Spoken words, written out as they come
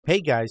Hey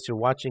guys, you're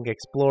watching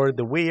Explore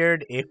the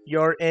Weird. If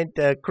you're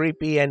into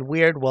creepy and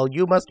weird, well,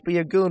 you must be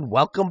a goon.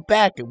 Welcome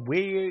back.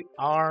 We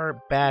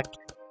are back.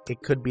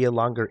 It could be a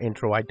longer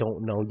intro. I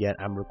don't know yet.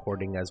 I'm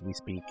recording as we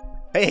speak.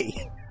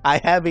 Hey, I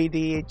have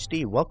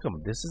ADHD.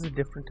 Welcome. This is a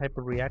different type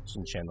of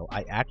reaction channel.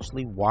 I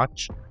actually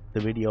watch the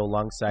video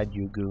alongside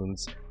you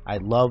goons. I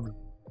love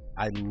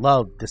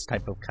this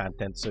type of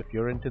content. So if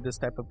you're into this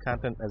type of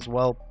content as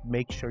well,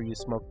 make sure you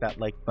smoke that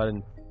like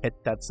button, hit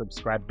that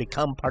subscribe,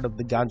 become part of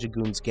the Ganja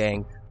Goons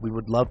gang. We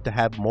would love to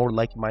have more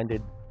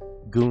like-minded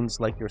goons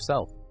like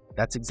yourself.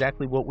 That's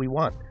exactly what we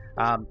want.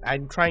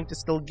 I'm trying to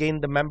still gain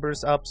the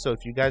members up, so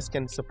if you guys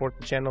can support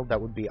the channel, that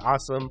would be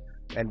awesome.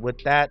 And with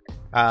that,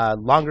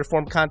 longer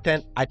form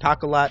content, I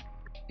talk a lot.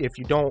 If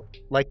you don't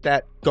like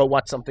that, go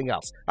watch something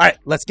else. All right,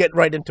 let's get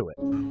right into it.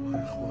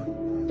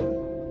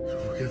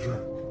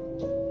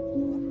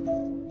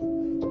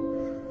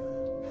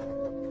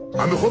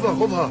 عمي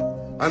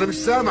خذها انا مش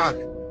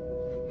سامعك.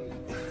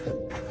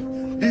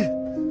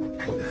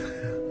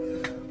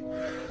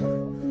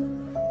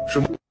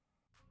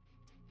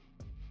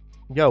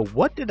 Yo,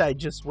 what did I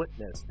just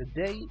witness?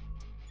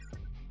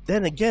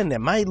 Then again,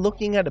 am I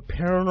looking at a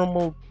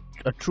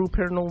true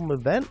paranormal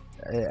event,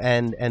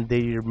 and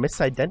they're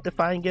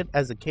misidentifying it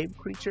as a cave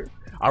creature?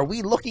 Are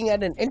we looking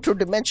at an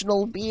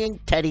interdimensional being?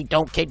 Teddy,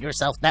 don't kid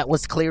yourself. That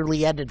was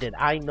clearly edited.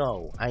 I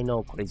know,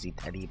 Crazy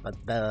Teddy, but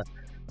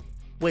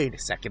wait a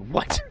second,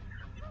 what?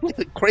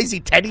 Crazy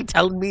Teddy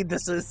telling me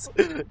this is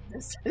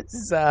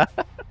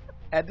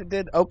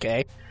edited?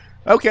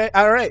 Okay,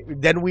 all right.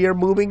 Then we are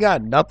moving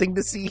on. Nothing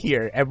to see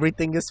here.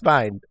 Everything is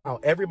fine. Oh,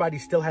 everybody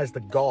still has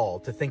the gall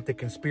to think the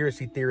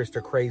conspiracy theorists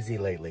are crazy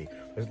lately.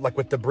 Like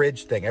with the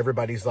bridge thing,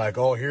 everybody's like,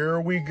 oh, here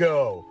we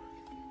go.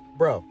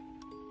 Bro,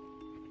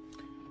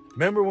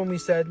 remember when we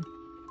said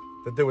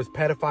that there was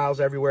pedophiles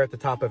everywhere at the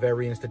top of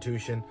every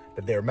institution,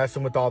 that they were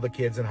messing with all the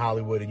kids in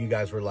Hollywood, and you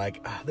guys were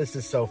like, oh, this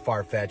is so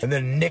far-fetched. And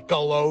then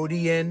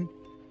Nickelodeon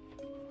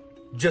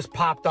just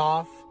popped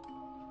off.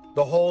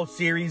 The whole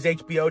series,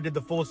 HBO did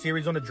the full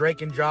series on the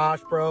Drake and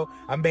Josh, bro.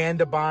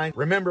 Amanda Bynes.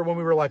 Remember when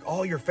we were like,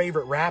 all your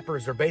favorite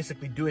rappers are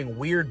basically doing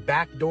weird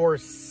backdoor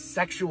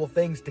sexual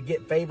things to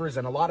get favors,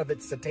 and a lot of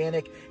it's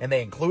satanic, and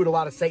they include a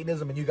lot of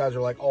Satanism, and you guys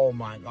are like, oh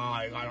my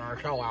God, you guys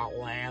are so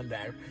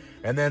outlandish.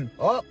 And then,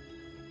 oh,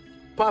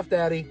 Puff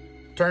Daddy,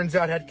 turns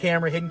out, had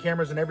hidden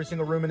cameras in every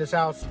single room in his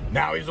house.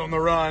 Now he's on the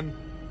run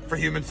for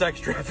human sex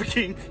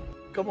trafficking.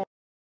 Come on,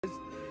 guys.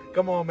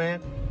 Come on,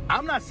 man.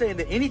 I'm not saying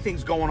that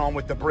anything's going on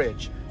with the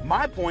bridge.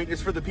 My point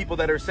is for the people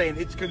that are saying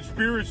it's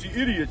conspiracy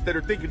idiots that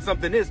are thinking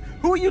something is.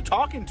 Who are you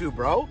talking to,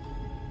 bro?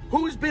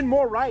 Who's been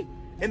more right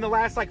in the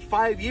last,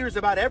 5 years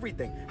about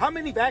everything? How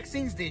many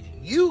vaccines did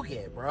you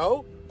get,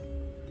 bro?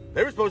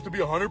 They were supposed to be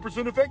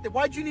 100% effective.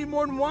 Why'd you need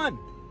more than one?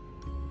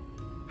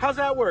 How's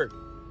that work?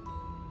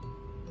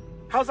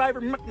 How's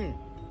ivermectin?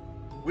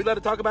 We let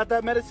her talk about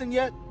that medicine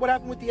yet? What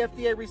happened with the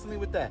FDA recently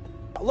with that?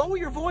 Lower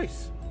your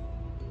voice.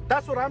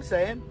 That's what I'm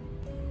saying.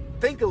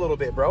 Think a little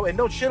bit, bro, and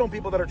don't shit on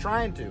people that are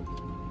trying to.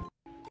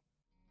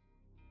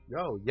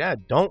 Yo, yeah,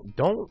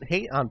 don't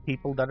hate on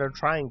people that are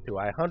trying to.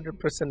 I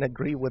 100%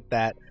 agree with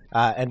that,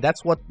 and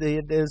that's what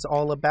it is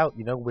all about.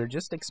 You know, we're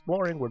just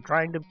exploring. We're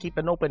trying to keep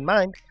an open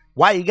mind.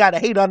 Why you gotta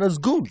hate on us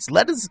goons?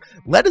 Let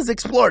us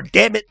explore.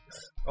 Damn it!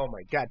 Oh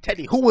my God,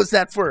 Teddy, who was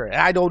that for?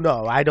 I don't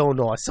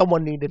know.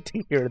 Someone needed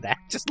to hear that.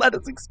 Just let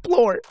us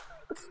explore.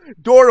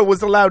 Dora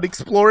was allowed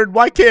exploring.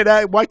 Why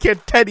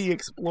can't Teddy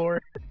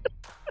explore?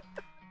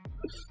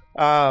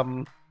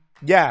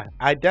 Yeah,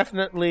 I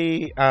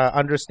definitely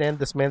understand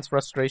this man's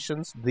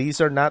frustrations.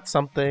 These are not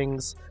some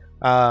things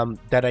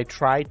that I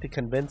try to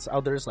convince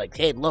others, like,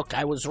 hey, look,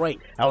 I was right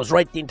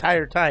the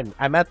entire time.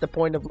 I'm at the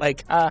point of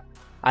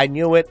I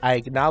knew it, I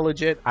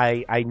acknowledge it,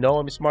 I know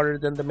I'm smarter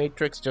than the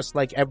Matrix, just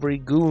like every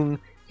goon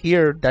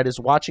here that is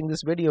watching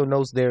this video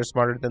knows they're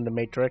smarter than the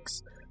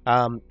Matrix.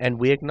 And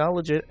we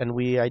acknowledge it, and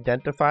we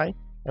identify,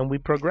 and we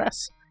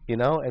progress. You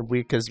know, and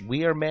because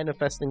we are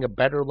manifesting a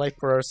better life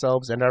for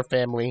ourselves and our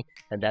family,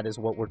 and that is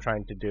what we're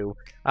trying to do.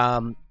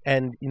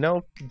 And you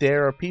know,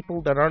 there are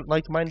people that aren't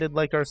like-minded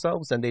like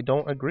ourselves, and they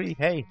don't agree.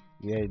 Hey,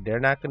 yeah, they're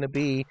not going to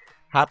be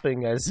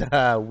hopping as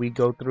we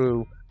go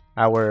through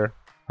our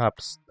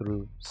hops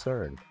through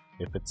CERN.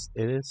 If it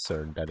is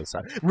CERN, that is.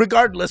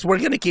 Regardless, we're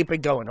going to keep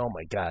it going. Oh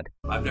my God!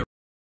 I've never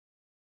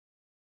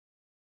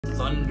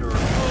thunder.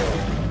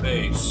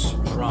 Bass,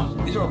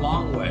 drum. These are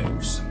long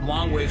waves.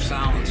 Long wave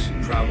sounds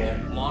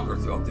travel longer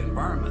throughout the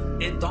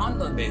environment. It dawned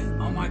on me,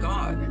 oh my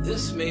God,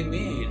 this may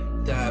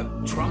mean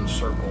that drum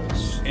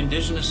circles,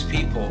 indigenous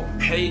people,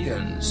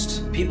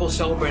 pagans, people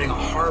celebrating a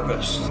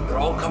harvest, they're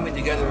all coming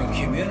together in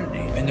community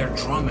and they're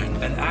drumming.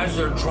 And as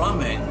they're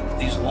drumming,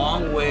 these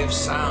long wave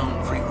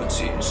sound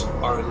frequencies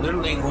are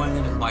literally going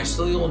into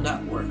mycelial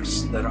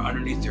networks that are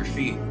underneath your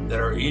feet, that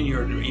are in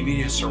your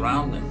immediate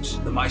surroundings.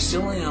 The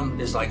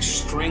mycelium is like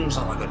strings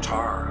on a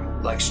guitar,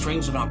 like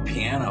strings on a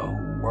piano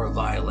or a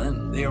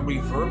violin. They are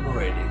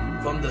reverberating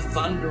from the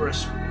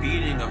thunderous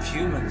beating of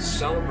humans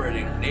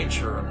celebrating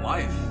nature and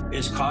life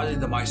is causing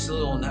the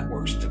mycelial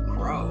networks to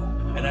grow.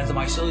 And as the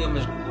mycelium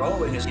is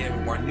growing, it's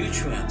getting more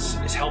nutrients,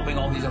 it's helping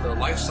all these other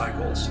life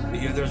cycles.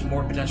 There's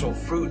more potential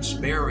fruits,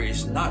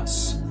 berries,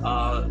 nuts.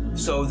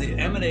 So it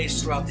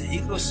emanates throughout the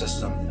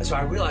ecosystem. And so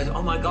I realized,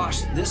 oh my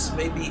gosh, this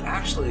may be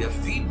actually a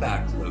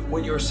feedback loop.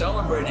 When you're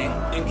celebrating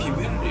in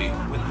community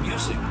with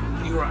music,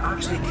 you are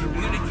actually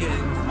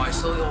communicating with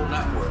mycelial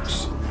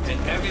networks. And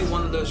every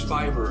one of those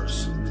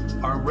fibers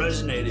are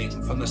resonating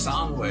from the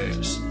sound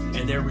waves,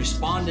 and they're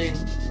responding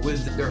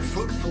with their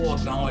fruitful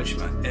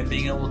acknowledgement and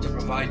being able to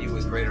provide you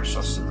with greater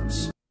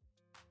sustenance.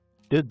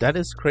 Dude, that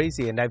is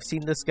crazy, and I've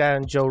seen this guy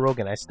on Joe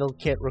Rogan. I still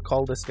can't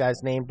recall this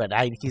guy's name, but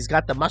he's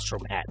got the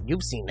mushroom hat.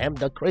 You've seen him,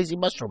 the crazy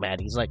mushroom hat.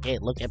 He's like, hey,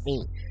 look at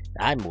me.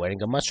 I'm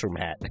wearing a mushroom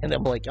hat. And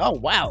I'm like, oh,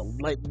 wow,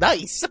 like,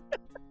 nice.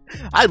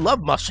 I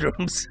love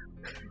mushrooms.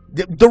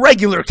 The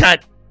regular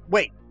kind.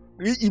 Wait.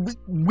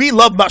 We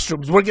love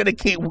mushrooms. We're gonna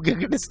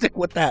stick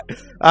with that.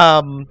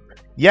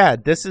 Yeah,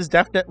 this is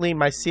definitely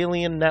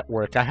mycelium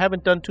network. I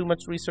haven't done too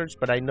much research,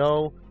 but I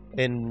know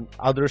in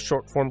other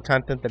short form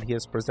content that he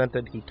has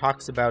presented, he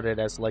talks about it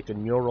as like a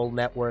neural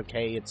network.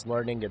 Hey, it's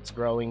learning, it's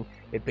growing.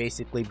 It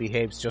basically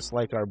behaves just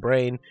like our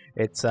brain.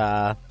 It's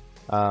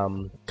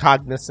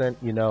cognizant,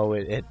 you know.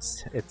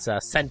 It's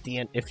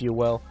sentient, if you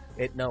will.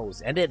 It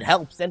knows, and it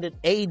helps, and it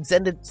aids,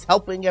 and it's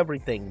helping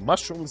everything.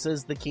 Mushrooms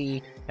is the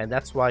key, and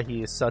that's why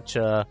he is such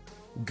a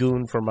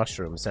goon for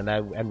mushrooms,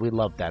 and we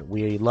love that.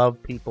 We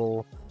love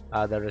people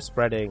that are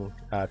spreading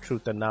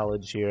truth and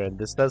knowledge here, and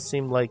this does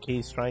seem like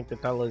he's trying to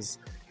tell us,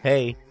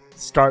 hey,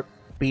 start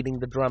beating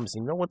the drums.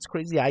 You know what's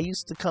crazy? I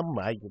used to come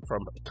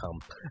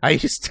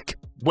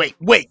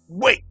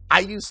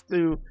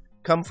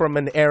from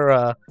an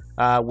era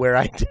where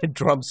I did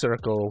drum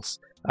circles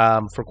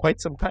for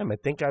quite some time. I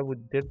think I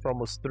did for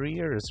almost 3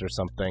 years or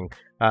something,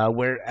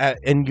 where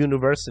in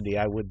university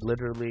I would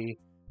literally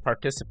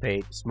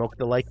participate, smoke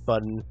the like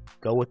button,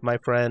 go with my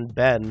friend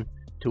Ben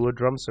to a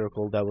drum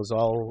circle that was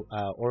all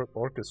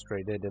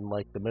orchestrated in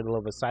like the middle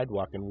of a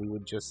sidewalk, and we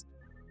would just,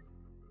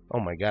 oh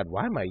my god,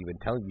 why am I even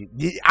telling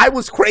you? I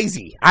was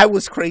crazy,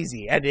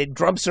 and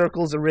drum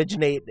circles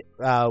originate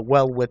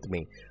well with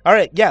me. All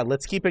right, yeah,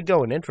 let's keep it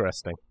going.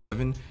 Interesting.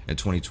 In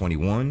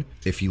 2021,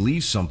 if he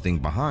leaves something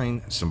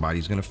behind,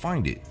 somebody's gonna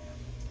find it.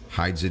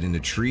 Hides it in a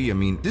tree. I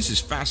mean, this is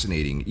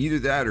fascinating. Either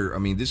that, or I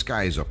mean, this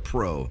guy is a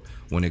pro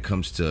when it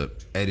comes to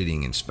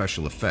editing and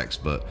special effects.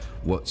 But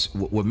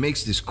what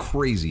makes this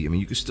crazy, I mean,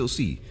 you can still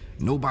see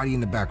nobody in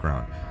the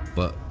background.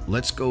 But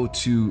let's go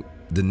to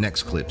the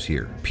next clips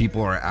here.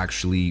 People are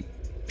actually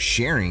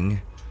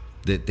sharing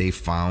that they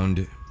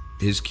found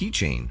his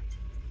keychain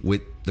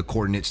with the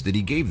coordinates that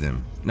he gave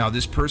them. Now,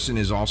 this person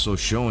is also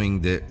showing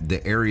that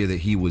the area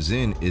that he was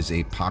in is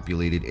a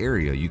populated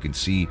area. You can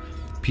see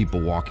people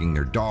walking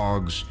their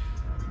dogs.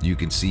 You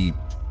can see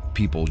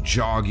people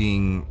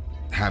jogging,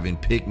 having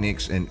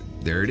picnics, and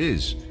there it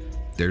is.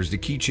 There's the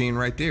keychain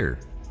right there.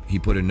 He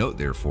put a note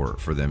there for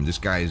them. This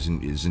guy is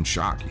in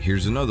shock.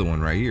 Here's another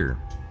one right here.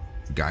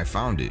 Guy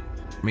found it.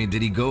 I mean,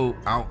 did he go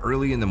out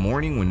early in the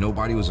morning when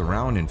nobody was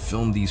around and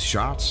film these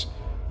shots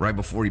right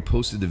before he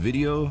posted the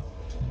video?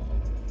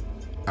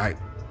 I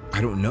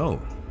don't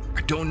know.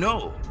 I don't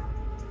know.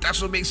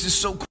 That's what makes this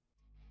so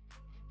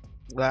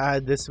cool.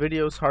 This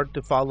video is hard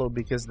to follow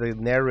because the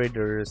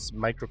narrator's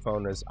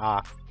microphone is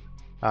off,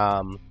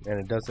 and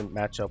it doesn't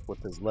match up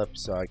with his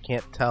lips, so I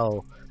can't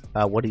tell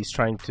what he's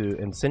trying to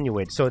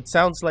insinuate. So it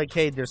sounds like,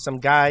 hey, there's some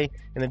guy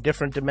in a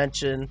different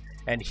dimension,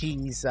 and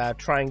he's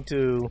trying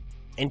to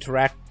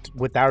interact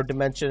with our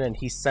dimension, and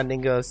he's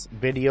sending us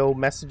video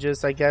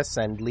messages, I guess,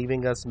 and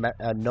leaving us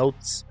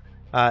notes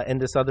in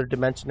this other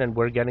dimension, and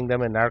we're getting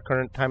them in our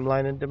current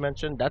timeline and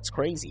dimension. That's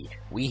crazy.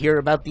 We hear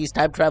about these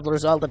time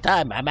travelers all the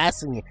time. I'm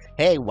asking you,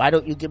 hey, why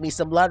don't you give me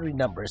some lottery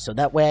numbers so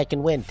that way I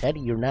can win? Teddy,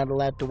 you're not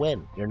allowed to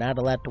win. You're not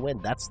allowed to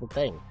win. That's the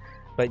thing.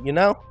 But you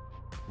know,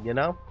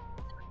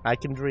 I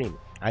can dream.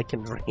 I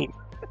can dream.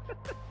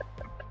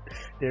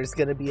 There's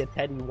going to be a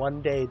Teddy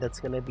one day that's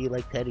going to be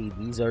like, Teddy,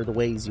 these are the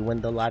ways you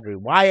win the lottery.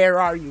 Where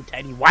are you,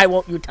 Teddy? Why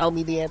won't you tell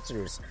me the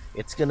answers?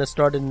 It's going to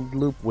start in a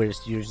loop where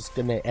you're just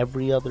going to,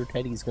 every other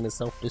Teddy's going to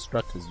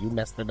self-destruct because you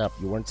messed it up.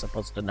 You weren't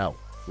supposed to know.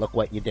 Look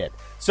what you did.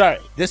 Sorry,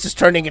 this is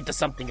turning into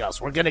something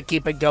else. We're going to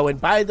keep it going.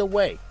 By the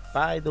way,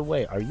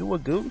 are you a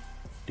goon?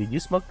 Did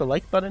you smoke the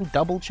like button?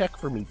 Double check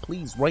for me,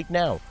 please, right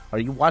now. Are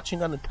you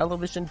watching on the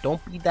television?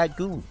 Don't be that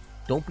goon.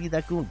 Don't be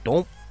that goon.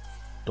 Don't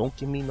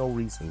give me no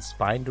reasons.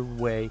 Find a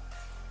way.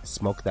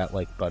 Smoke that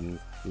like button.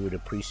 We would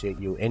appreciate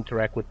you.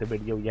 Interact with the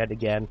video yet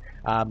again.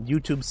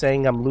 YouTube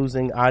saying I'm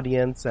losing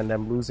audience and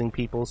I'm losing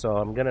people, so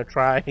I'm gonna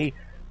try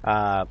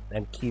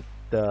and keep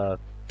the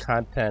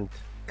content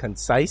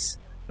concise,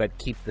 but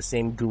keep the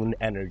same goon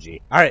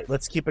energy. All right,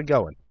 let's keep it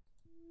going.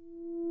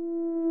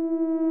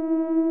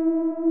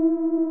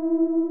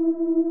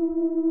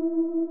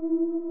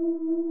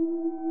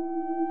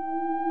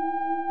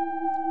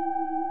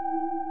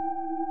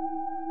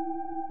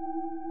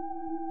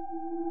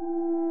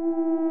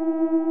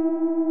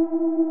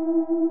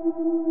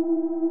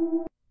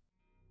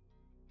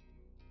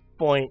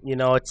 Point,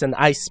 it's an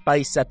Ice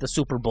Spice at the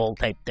Super Bowl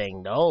type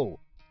thing.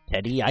 No,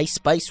 Teddy, Ice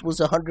Spice was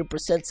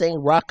 100% saying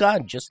rock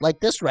on, just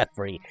like this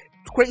referee.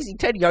 Crazy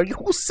Teddy,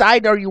 whose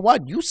side are you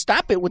on? You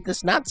stop it with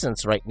this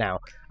nonsense right now.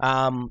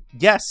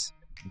 Yes,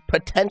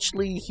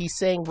 potentially he's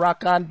saying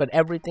rock on, but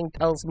everything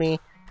tells me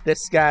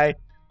this guy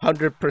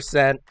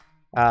 100%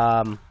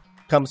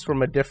 comes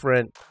from a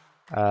different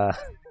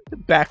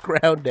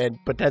background and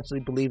potentially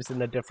believes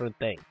in a different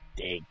thing.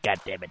 God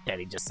damn it,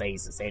 Teddy, just say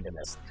he's a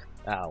Satanist.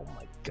 Oh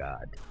my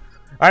God.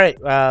 All right,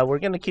 we're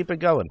going to keep it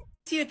going.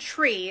 See a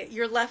tree,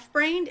 you're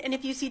left-brained, and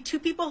if you see two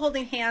people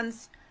holding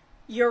hands,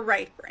 you're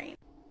right-brained.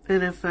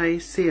 And if I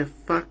see a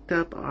fucked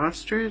up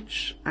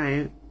ostrich,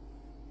 do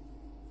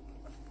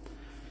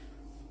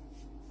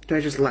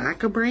I just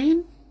lack a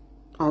brain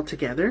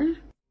altogether?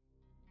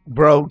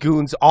 Bro,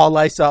 goons, all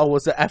I saw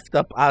was a effed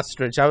up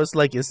ostrich. I was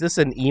like, is this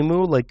an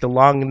emu? Like the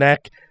long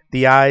neck,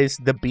 the eyes,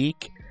 the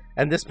beak?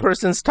 And this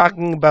person's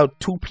talking about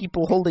two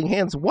people holding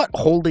hands. What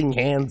holding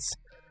hands?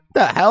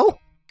 The hell?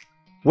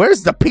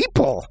 Where's the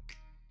people?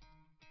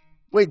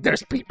 Wait,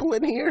 there's people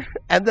in here?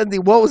 And then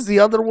what was the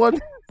other one?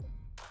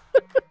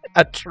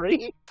 A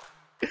tree?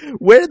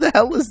 Where the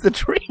hell is the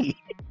tree?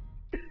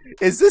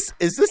 Is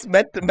this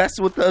meant to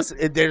mess with us?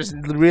 There's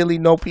really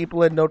no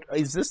people in no.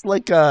 Is this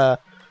like a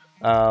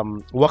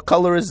what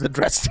color is the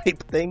dress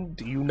type thing?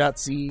 Do you not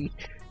see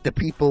the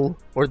people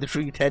or the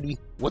tree, Teddy?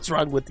 What's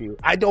wrong with you?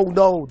 I don't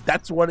know.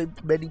 That's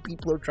what many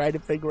people are trying to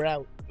figure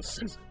out.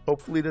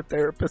 Hopefully the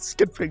therapists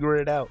can figure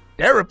it out.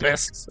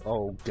 Therapists?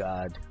 Oh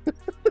God.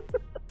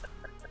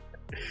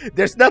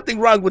 There's nothing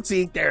wrong with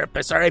seeing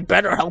therapists. All right,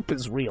 BetterHelp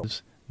is real.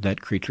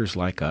 That creatures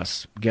like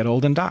us get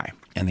old and die.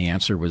 And the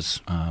answer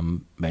was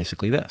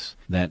basically this,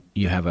 that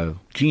you have a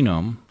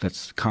genome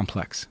that's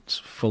complex. It's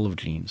full of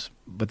genes,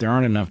 but there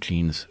aren't enough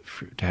genes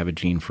to have a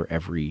gene for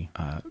every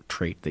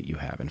trait that you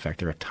have. In fact,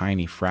 they're a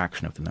tiny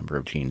fraction of the number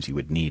of genes you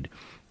would need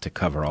to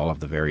cover all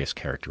of the various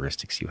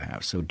characteristics you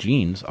have. So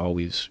genes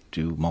always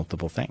do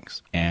multiple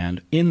things.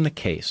 And in the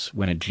case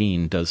when a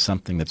gene does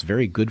something that's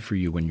very good for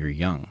you when you're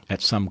young,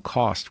 at some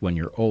cost when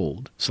you're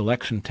old,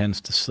 selection tends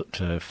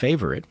to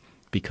favor it,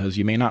 because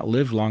you may not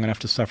live long enough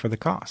to suffer the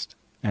cost.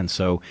 And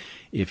so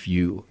if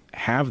you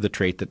have the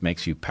trait that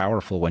makes you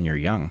powerful when you're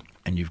young,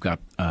 and you've got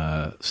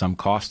some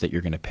cost that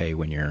you're going to pay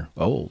when you're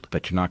old,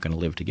 but you're not going to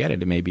live to get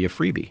it, it may be a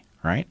freebie,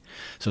 right?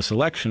 So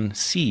selection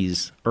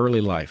sees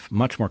early life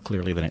much more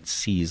clearly than it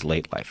sees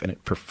late life, and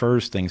it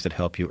prefers things that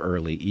help you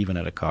early, even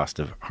at a cost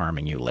of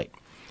harming you late.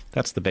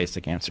 That's the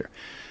basic answer.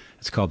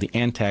 It's called the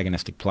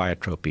antagonistic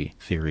pleiotropy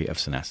theory of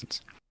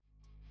senescence.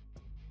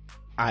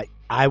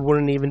 I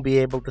wouldn't even be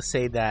able to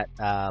say that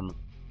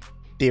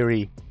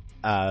theory.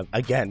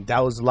 Again, that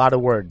was a lot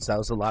of words.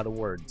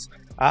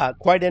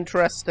 Quite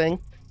interesting.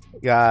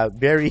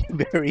 Very,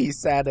 very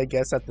sad, I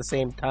guess, at the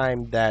same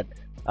time that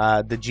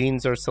the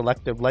genes are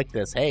selective like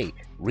this. Hey,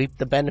 reap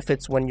the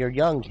benefits when you're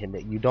young,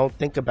 and you don't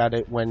think about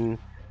it when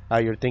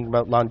you're thinking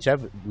about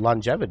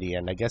longevity.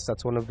 And I guess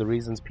that's one of the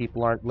reasons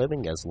people aren't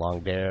living as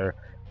long. They're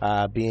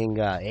being,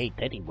 hey,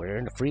 Teddy, we're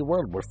in a free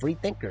world. We're free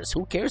thinkers.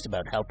 Who cares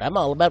about health? I'm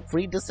all about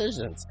free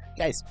decisions.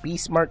 Guys, be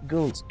smart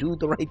goons. Do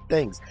the right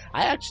things.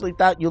 I actually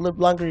thought you lived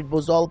longer. It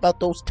was all about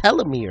those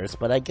telomeres,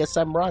 but I guess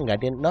I'm wrong. I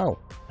didn't know.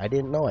 I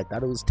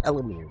thought it was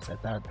telomeres. I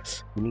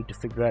thought you need to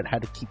figure out how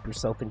to keep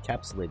yourself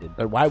encapsulated.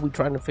 But why are we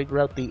trying to figure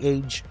out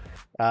the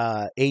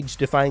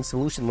age-defying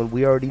solution when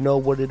we already know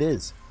what it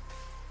is?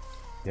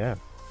 Yeah,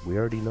 we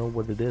already know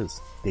what it is.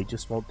 They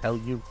just won't tell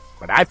you.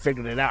 But I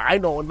figured it out. I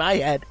know in my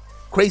head.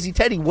 Crazy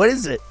Teddy, what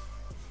is it?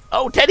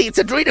 Oh, Teddy, it's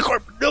adrenocorp.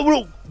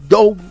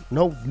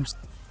 No,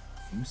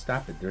 you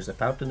stop it. There's a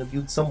fountain of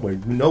youth somewhere.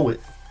 You know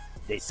it.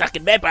 They suck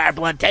in vampire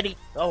blood, Teddy.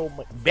 Oh,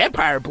 my,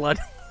 vampire blood.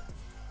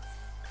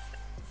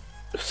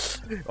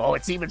 Oh,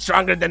 it's even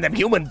stronger than them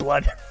human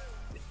blood.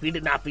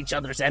 Feeding off each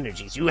other's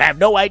energies. You have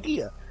no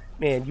idea.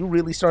 Man, you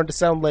really starting to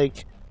sound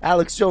like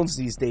Alex Jones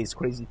these days,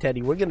 Crazy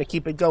Teddy. We're going to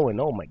keep it going.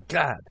 Oh, my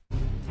God.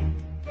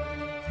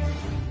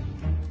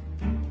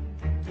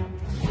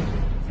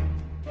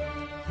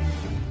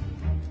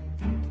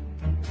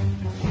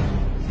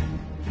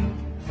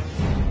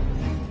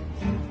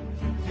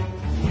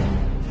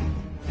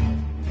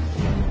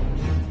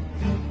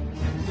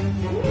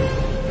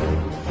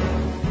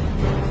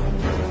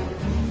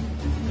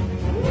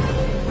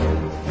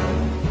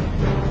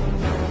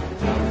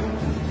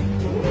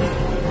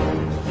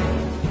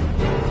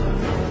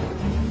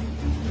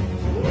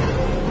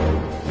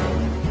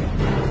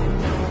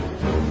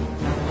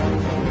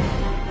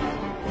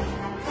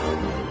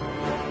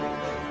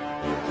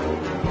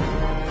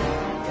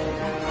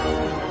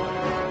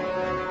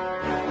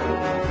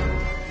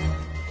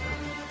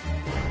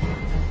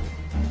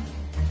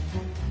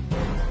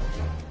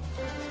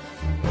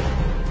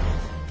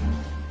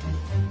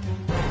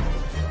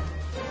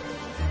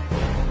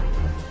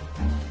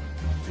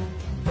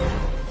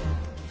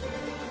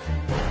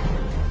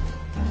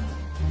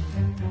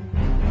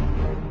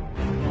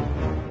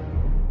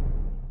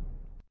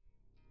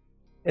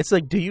 It's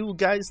like, do you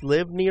guys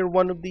live near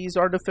one of these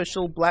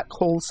artificial black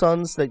hole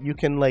suns that you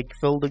can, like,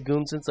 fill the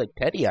goons in? It's like,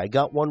 Teddy, I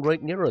got one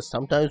right near us.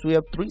 Sometimes we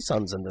have 3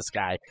 suns in the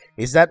sky.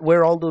 Is that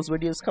where all those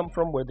videos come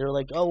from? Where they're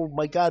like, oh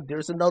my god,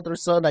 there's another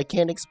sun. I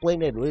can't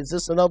explain it. Is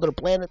this another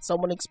planet?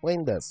 Someone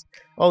explain this.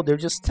 Oh, they're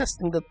just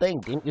testing the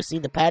thing. Didn't you see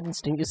the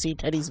patents? Didn't you see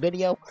Teddy's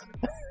video?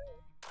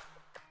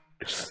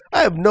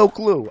 I have no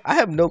clue. I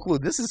have no clue.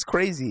 This is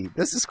crazy.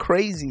 This is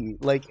crazy.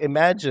 Like,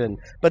 imagine.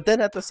 But then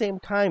at the same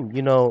time,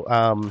 you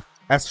know,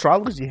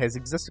 astrology has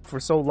existed for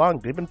so long.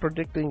 They've been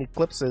predicting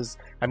eclipses.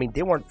 I mean,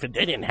 they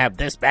didn't have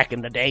this back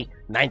in the day,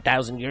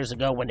 9,000 years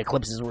ago, when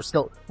eclipses were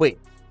still,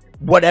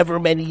 whatever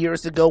many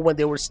years ago, when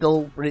they were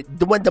still,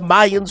 when the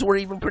Mayans were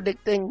even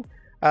predicting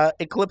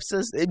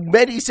eclipses.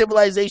 Many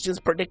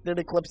civilizations predicted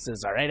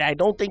eclipses, all right? I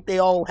don't think they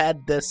all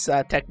had this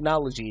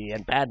technology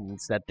and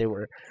patents that they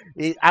were.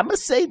 I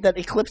must say that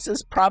eclipse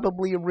is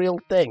probably a real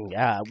thing.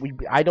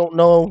 I don't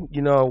know,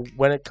 you know,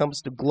 when it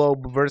comes to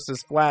globe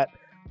versus flat,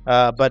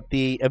 but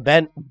the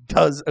event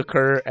does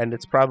occur, and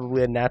it's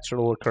probably a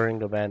natural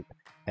occurring event,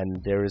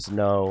 and there is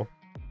no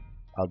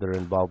other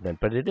involvement.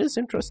 But it is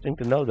interesting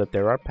to know that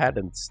there are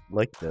patents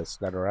like this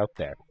that are out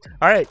there.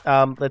 All right,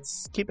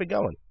 let's keep it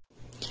going.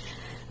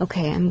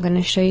 Okay, I'm going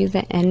to show you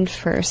the end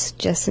first,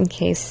 just in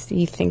case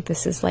you think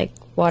this is like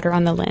water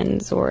on the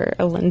lens or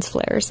a lens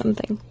flare or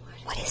something.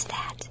 What is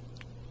that?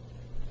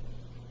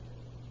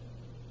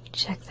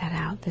 Check that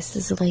out. This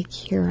is Lake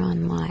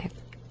Huron live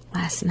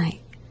last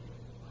night.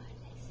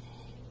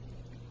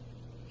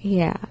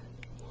 Yeah.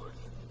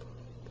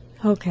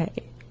 Okay.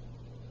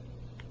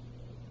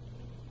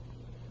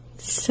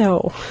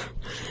 So,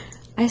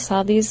 I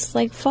saw these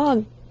like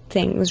fog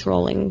things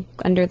rolling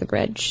under the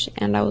bridge,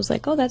 and I was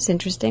like, oh, that's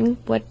interesting.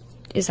 What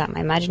is that, my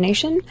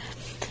imagination?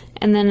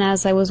 And then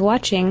as I was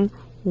watching,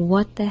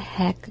 what the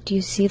heck, do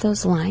you see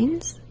those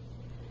lines?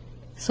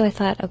 So I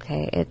thought,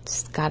 okay,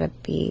 it's gotta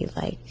be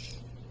like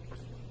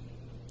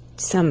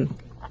some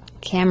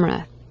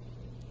camera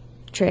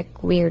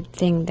trick, weird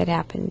thing that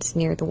happens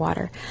near the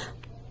water.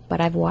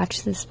 But I've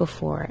watched this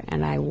before,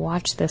 and I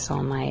watched this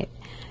all night,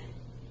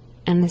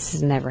 and this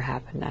has never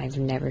happened. I've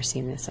never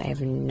seen this. I have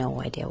no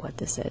idea what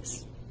this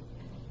is.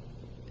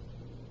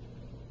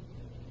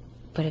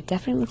 But it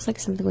definitely looks like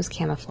something was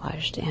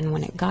camouflaged, and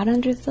when it got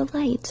under the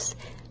lights,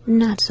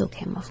 not so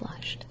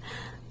camouflaged.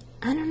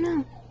 I don't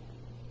know.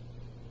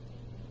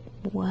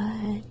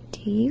 What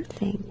do you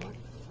think?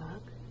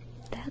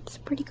 That's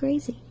pretty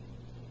crazy.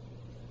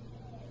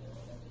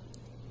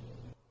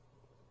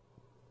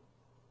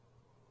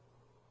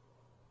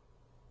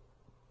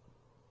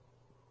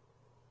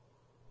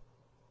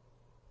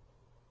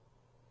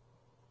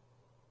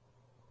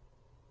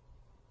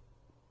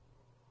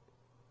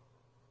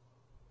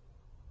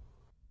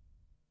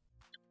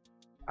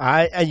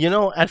 You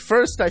know, at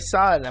first I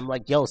saw it, and I'm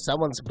like, yo,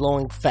 someone's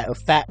blowing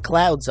fat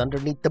clouds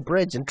underneath the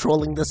bridge and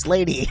trolling this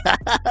lady.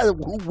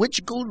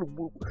 Which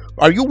goon?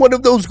 Are you one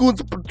of those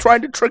goons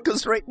trying to trick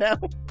us right now?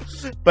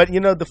 But, you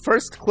know, the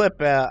first clip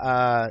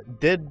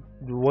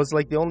was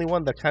like the only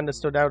one that kind of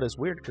stood out as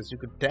weird, because you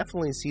could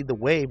definitely see the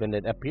wave, and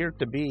it appeared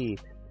to be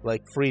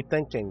like free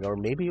thinking, or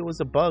maybe it was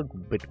a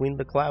bug between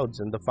the clouds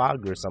and the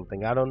fog or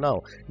something. I don't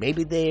know.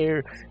 Maybe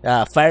they're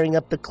firing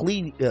up the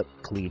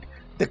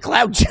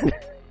cloud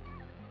generator.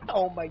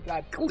 Oh my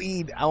god,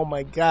 Cleed. Oh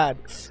my god.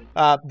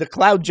 The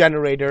cloud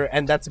generator,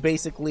 and that's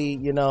basically,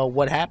 you know,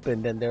 what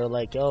happened. And they're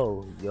like,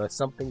 oh, you know,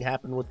 something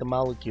happened with the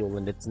molecule,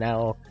 and it's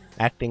now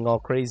acting all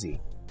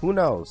crazy. Who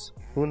knows?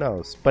 Who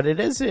knows? But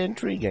it is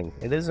intriguing.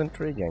 It is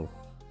intriguing.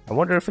 I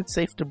wonder if it's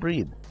safe to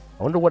breathe.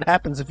 I wonder what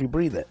happens if you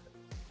breathe it.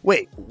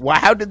 Wait,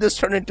 how did this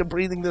turn into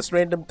breathing this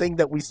random thing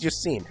that we've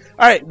just seen?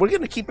 Alright, we're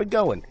gonna keep it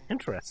going.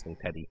 Interesting,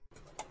 Teddy.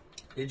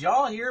 Did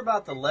y'all hear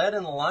about the lead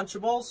in the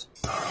Lunchables?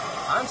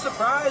 I'm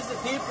surprised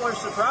that people are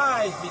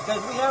surprised,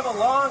 because we have a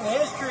long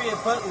history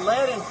of putting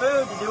lead in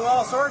food to do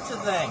all sorts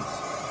of things.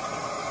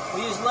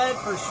 We use lead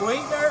for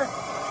sweetener,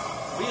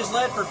 we use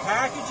lead for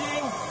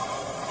packaging,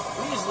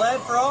 we use lead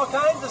for all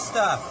kinds of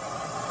stuff.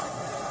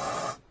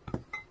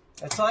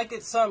 It's like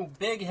it's some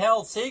big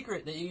held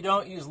secret that you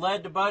don't use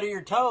lead to butter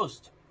your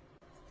toast.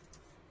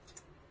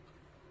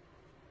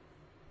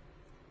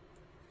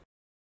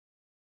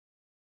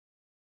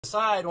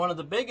 Aside, one of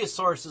the biggest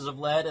sources of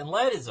lead, and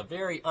lead is a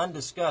very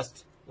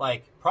undiscussed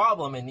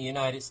problem in the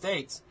United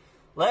States.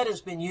 Lead has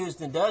been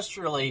used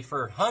industrially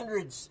for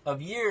hundreds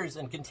of years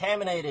and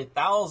contaminated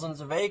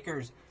thousands of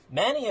acres,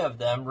 many of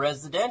them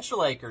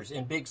residential acres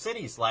in big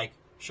cities like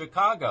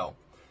Chicago.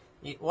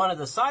 One of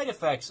the side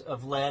effects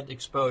of lead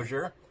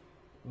exposure,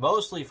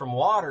 mostly from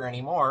water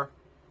anymore,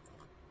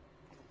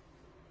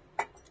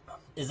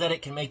 is that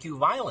it can make you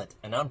violent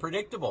and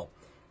unpredictable,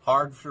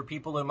 hard for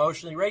people to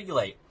emotionally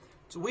regulate.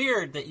 It's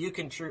weird that you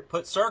can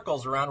put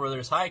circles around where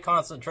there's high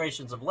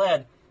concentrations of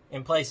lead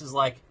in places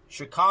like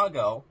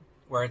Chicago,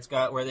 where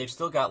they've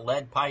still got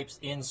lead pipes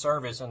in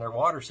service in their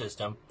water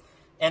system,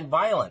 and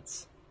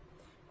violence.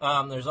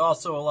 There's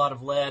also a lot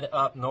of lead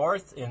up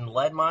north in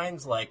lead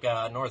mines like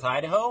North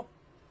Idaho,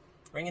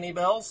 Ring any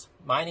bells?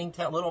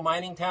 Little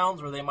mining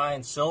towns where they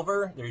mine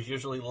silver. There's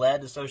usually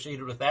lead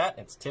associated with that.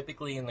 It's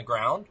typically in the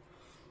ground.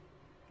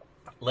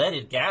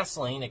 Leaded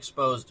gasoline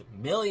exposed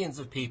millions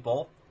of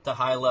people to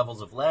high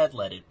levels of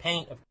leaded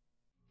paint.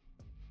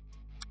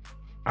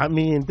 I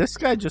mean, this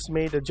guy just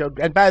made a joke.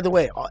 And by the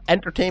way,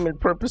 entertainment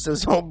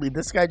purposes only,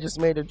 this guy just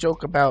made a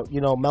joke about,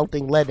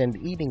 melting lead and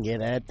eating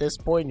it. At this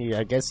point,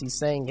 I guess he's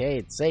saying, hey,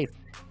 it's safe.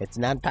 It's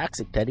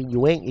non-toxic, Teddy.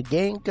 It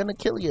ain't gonna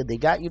kill you. They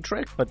got you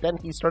tricked. But then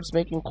he starts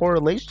making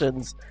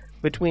correlations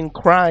between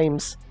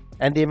crimes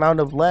and the amount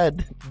of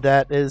lead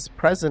that is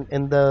present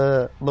in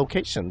the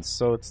locations.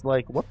 So it's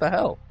like, what the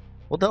hell?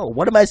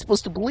 What am I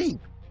supposed to believe?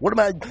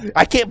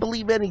 I can't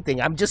believe anything.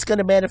 I'm just going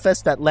to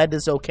manifest that lead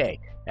is okay.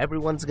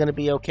 Everyone's going to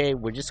be okay.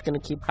 We're just going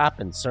to keep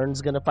hopping.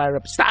 CERN's going to fire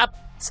up. Stop.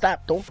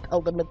 Don't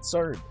tell them it's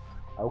CERN.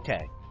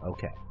 Okay.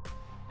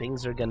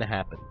 Things are going to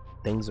happen.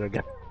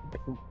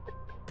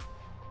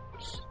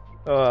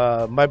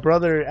 My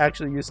brother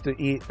actually used to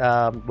eat,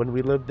 when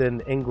we lived in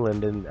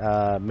England, in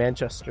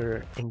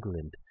Manchester,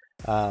 England.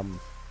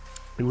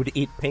 He would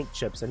eat paint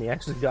chips, and he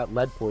actually got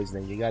lead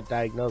poisoning. He got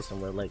diagnosed,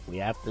 and we're like, we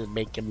have to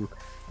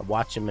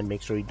watch him and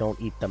make sure he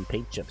don't eat them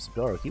paint chips.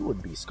 Bro, he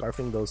would be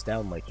scarfing those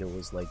down like it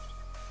was like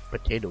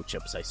potato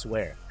chips. I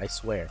swear.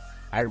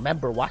 I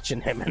remember watching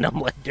him, and I'm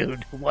like,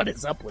 dude, what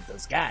is up with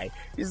this guy?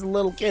 He's a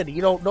little kid.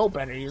 You don't know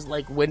better. He's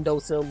like,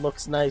 windowsill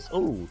looks nice.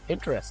 Ooh,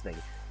 interesting.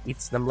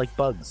 Eats them like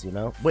bugs,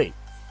 Wait,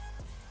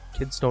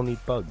 kids don't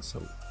eat bugs, so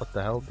what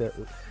the hell?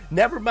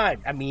 Never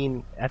mind. I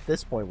mean, at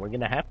this point, we're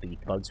gonna have to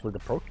eat bugs for the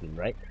protein,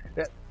 right?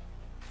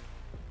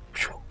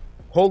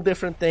 Whole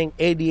different thing.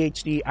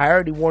 ADHD. I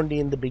already warned you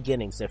in the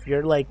beginning. So if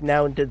you're like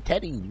now into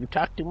Teddy, you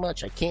talk too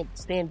much. I can't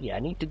stand you. I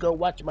need to go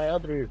watch my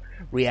other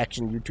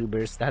reaction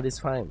YouTubers. That is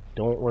fine.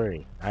 Don't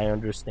worry. I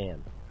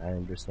understand.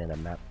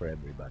 I'm not for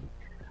everybody.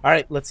 All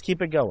right, let's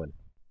keep it going.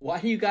 Why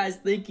do you guys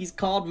think he's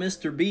called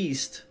Mr.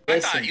 Beast?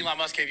 I thought Elon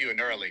Musk gave you a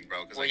Neuralink,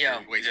 bro, because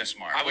you're way too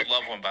smart. I would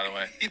love one, by the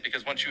way,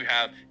 because once you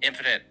have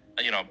infinite,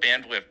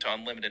 bandwidth to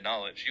unlimited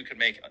knowledge, you can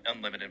make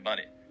unlimited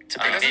money. It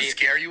doesn't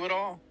scare you at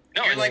all?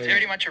 No, you're like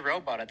pretty much a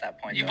robot at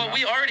that point. But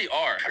we already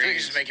are. I think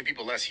it's just making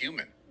people less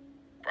human.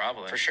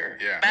 Probably. For sure.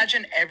 Yeah.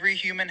 Imagine every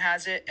human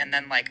has it, and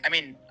then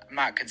I'm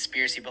not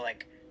conspiracy, but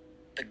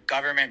the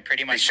government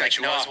pretty much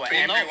knows what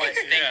everyone's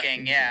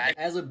thinking. Yeah.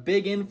 As a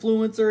big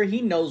influencer,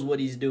 he knows what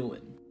he's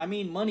doing.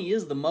 Money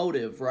is the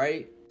motive,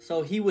 right?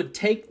 So he would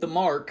take the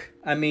mark,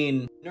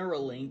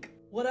 Neuralink.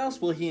 What else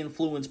will he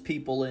influence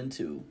people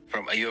into?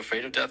 Are you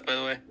afraid of death, by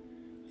the way?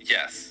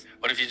 Yes.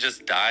 What if you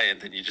just die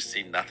and then you just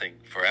see nothing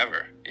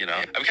forever,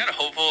 I'm kind of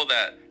hopeful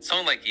that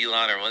someone like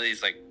Elon or one of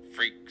these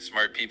freak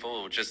smart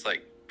people will just be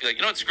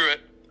like, screw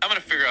it. I'm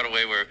going to figure out a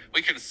way where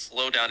we can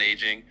slow down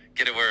aging,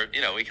 get it where,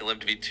 we can live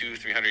to be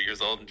 200-300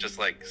 years old and just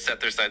set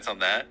their sights on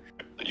that.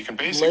 You can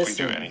basically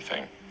do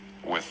anything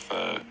with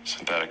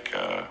synthetic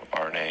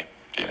RNA,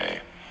 DNA.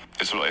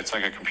 It's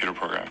like a computer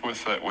program.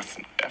 With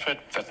effort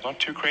that's not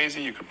too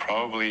crazy, you could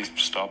probably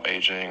stop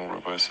aging,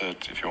 reverse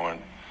it if you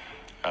want.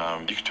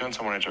 You could turn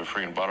someone into a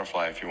freaking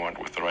butterfly if you want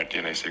with the right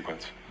DNA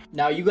sequence.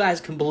 Now, you guys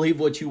can believe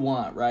what you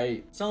want,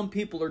 right? Some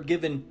people are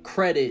given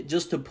credit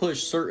just to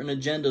push certain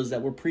agendas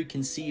that were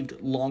preconceived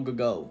long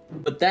ago.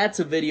 But that's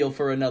a video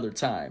for another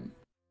time.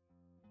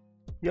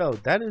 Yo,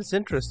 that is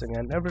interesting.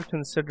 I never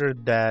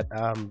considered that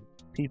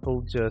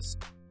people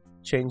just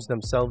change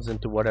themselves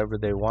into whatever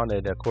they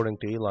wanted. According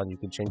to Elon, you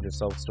can change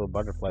yourselves to a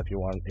butterfly if you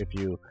want, if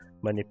you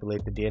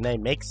manipulate the DNA.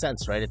 Makes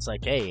sense, right? It's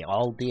like, hey,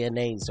 all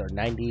DNAs are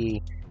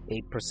 98%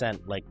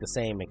 the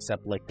same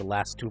except the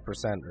last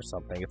 2% or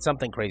something. It's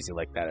something crazy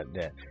like that.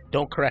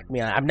 Don't correct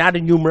me. I'm not a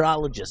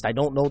numerologist. I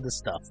don't know this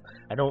stuff.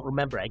 I don't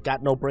remember. I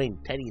got no brain.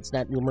 Teddy, it's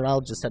not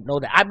numerologists that know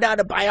that. I'm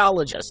not a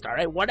biologist, all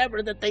right?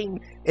 Whatever the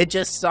thing it's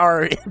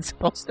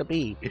supposed to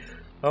be.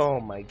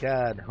 Oh my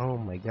god.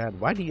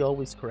 Why do you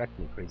always correct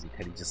me, crazy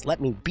Teddy? Just let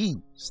me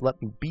be.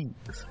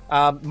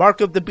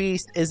 Mark of the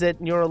Beast, is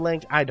it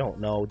Neuralink? I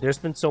don't know. There's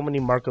been so many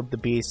Mark of the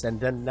Beast, and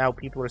then now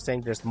people are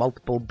saying there's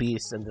multiple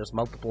beasts and there's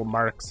multiple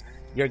marks.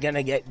 You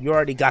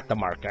already got the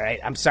mark, alright?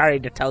 I'm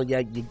sorry to tell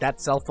you, that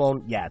cell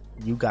phone, yeah,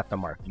 you got the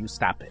mark. You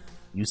stop it.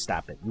 You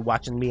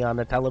watching me on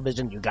the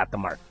television, you got the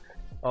mark.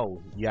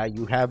 Oh, yeah,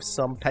 you have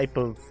some type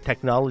of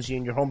technology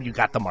in your home, you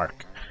got the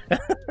mark.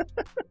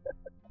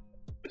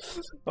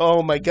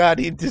 Oh my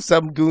god,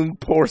 some goon,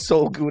 poor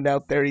soul goon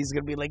out there, he's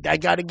gonna be like, I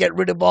gotta get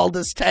rid of all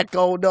this tech,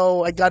 oh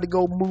no, I gotta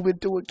go move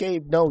into a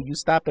cave. No, you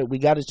stop it, we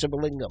got a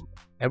Shivalingam.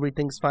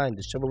 Everything's fine,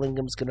 the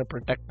Shivalingam's gonna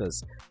protect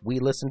us. We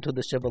listen to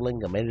the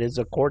Shivalingam. It is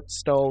a quartz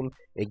stone,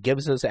 it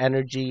gives us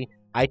energy.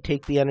 I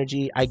take the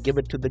energy, I give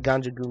it to the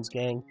Ganja Goons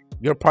gang.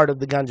 You're part of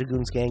the Ganja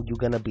Goons gang, you're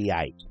gonna be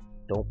aight.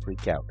 Don't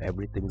freak out,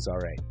 everything's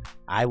alright.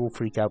 I will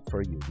freak out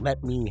for you.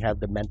 Let me have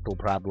the mental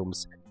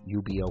problems.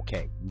 You be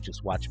okay. You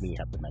just watch me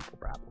have the mental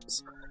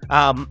problems.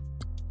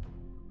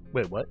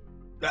 Wait, what?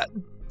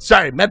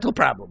 Sorry, mental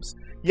problems.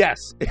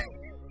 Yes.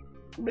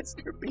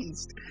 Mr.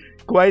 Beast.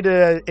 Quite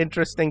an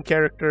interesting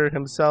character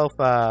himself.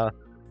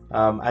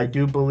 I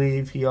do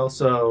believe he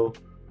also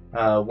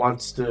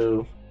wants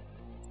to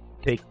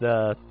take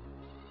the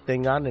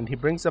thing on, and he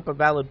brings up a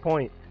valid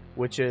point,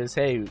 which is,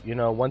 hey, you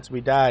know, once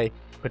we die,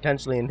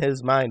 potentially in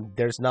his mind,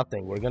 there's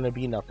nothing. We're going to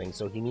be nothing.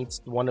 So he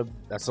needs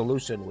a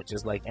solution, which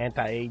is like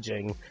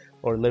anti-aging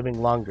or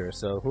living longer.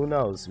 So who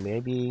knows?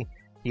 Maybe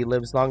he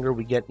lives longer,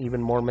 we get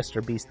even more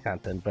Mr. Beast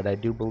content, but I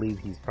do believe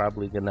he's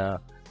probably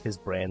his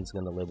brand's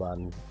gonna live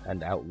on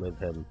and outlive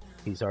him.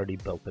 He's already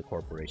built the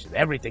corporation.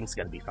 Everything's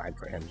gonna be fine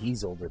for him.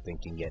 He's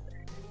overthinking it.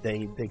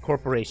 The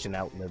corporation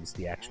outlives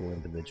the actual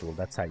individual.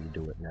 That's how you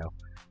do it now.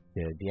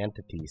 The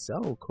entities.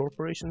 Oh,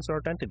 corporations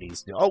are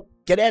entities. Oh,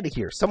 get out of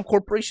here. Some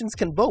corporations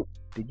can vote.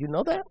 Did you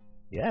know that?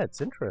 Yeah, it's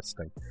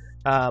interesting.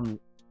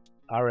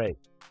 All right.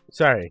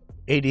 Sorry,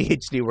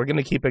 ADHD. We're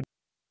gonna keep it.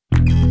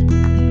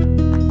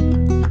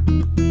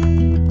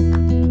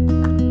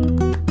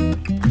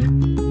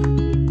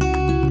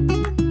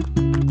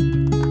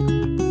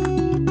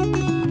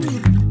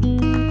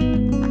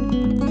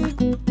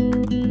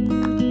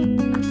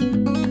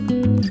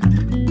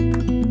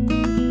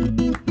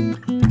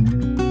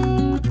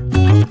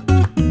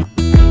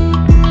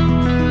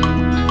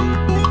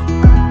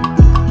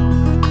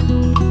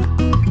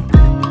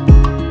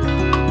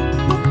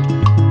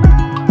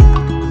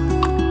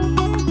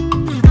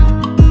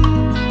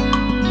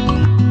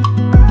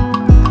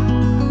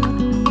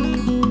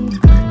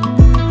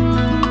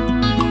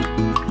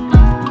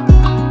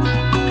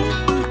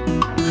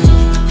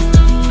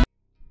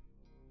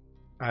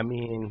 I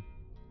mean,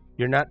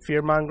 you're not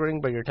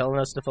fear-mongering, but you're telling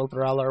us to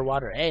filter all our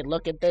water. Hey,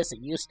 look at this. It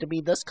used to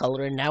be this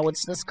color, and now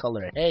it's this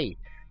color. Hey,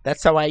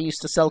 that's how I used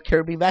to sell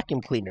Kirby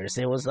vacuum cleaners.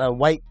 It was a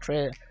white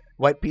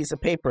piece of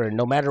paper, and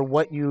no matter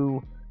what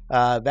you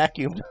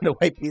vacuumed on a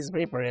white piece of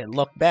paper, it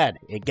looked bad.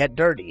 It get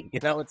dirty. You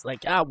know, it's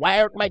like, why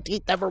aren't my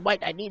teeth ever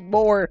white? I need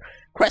more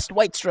Crest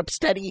White Strips,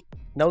 Teddy.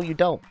 No, you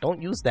don't.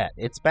 Don't use that.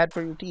 It's bad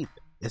for your teeth,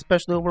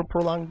 especially over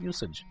prolonged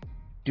usage.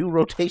 Do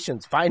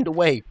rotations. Find a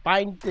way.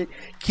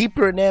 Keep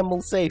your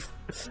enamel safe.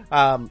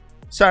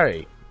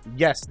 Sorry.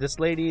 Yes, this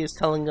lady is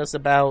telling us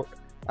about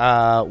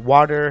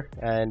water,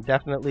 and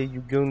definitely,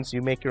 you goons,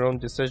 you make your own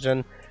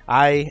decision.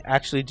 I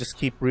actually just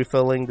keep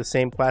refilling the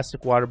same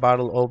plastic water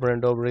bottle over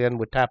and over again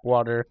with tap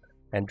water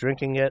and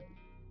drinking it.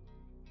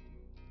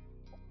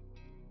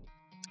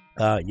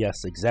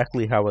 Yes,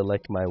 exactly how I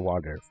like my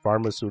water.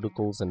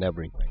 Pharmaceuticals and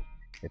everything.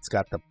 It's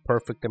got the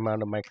perfect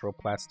amount of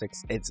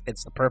microplastics.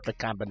 It's the perfect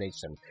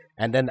combination.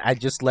 And then I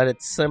just let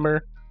it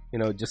simmer. You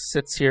know, it just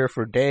sits here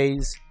for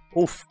days.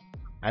 Oof.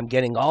 I'm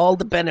getting all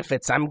the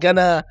benefits. I'm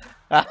gonna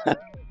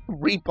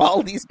reap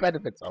all these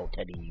benefits. Oh,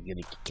 Teddy, you're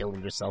gonna keep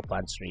killing yourself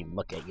on stream.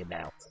 Look at you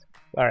now.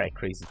 All right,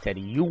 crazy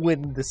Teddy. You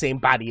win the same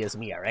body as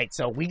me, all right?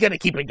 So we gotta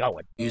keep it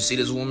going. You see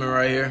this woman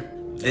right here?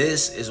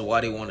 This is why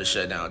they want to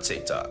shut down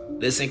TikTok.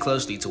 Listen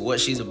closely to what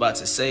she's about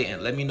to say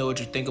and let me know what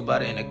you think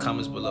about it in the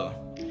comments below.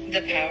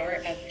 The power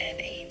of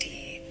NAD.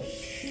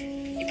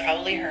 You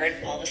probably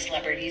heard all the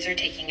celebrities are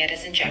taking it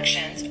as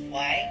injections.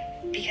 Why?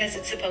 Because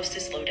it's supposed to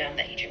slow down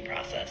the aging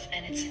process,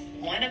 and it's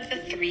one of the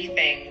 3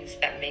 things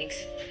that makes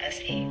us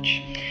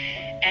age.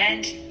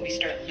 And we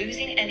start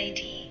losing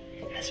NAD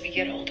as we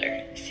get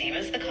older, same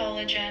as the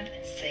collagen,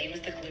 same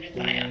as the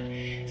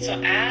glutathione.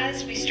 So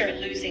as we start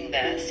losing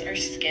this, our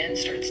skin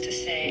starts to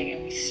sag,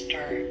 and we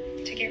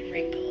start to get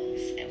wrinkles,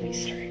 and we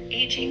start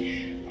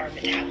aging. Our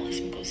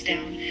metabolism goes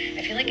down.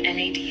 I feel like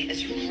NAD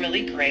is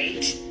really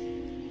great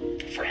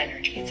for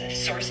energy. It's a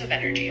source of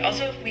energy.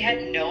 Also, if we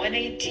had no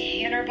NAD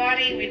in our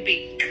body, we'd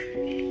be,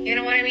 you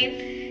know what I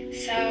mean?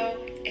 So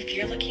if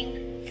you're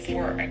looking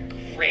for a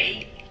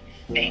great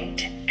thing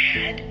to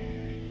add,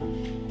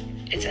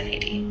 it's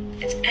NAD.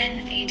 It's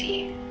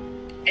NAD.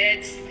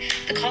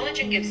 The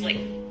collagen gives like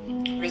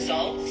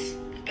results,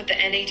 but the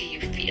NAD you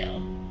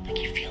feel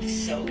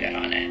so good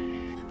on it.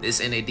 This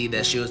NAD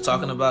that she was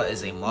talking about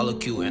is a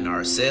molecule in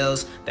our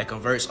cells that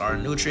converts our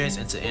nutrients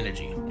into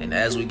energy. And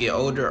as we get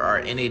older,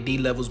 our NAD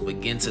levels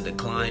begin to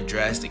decline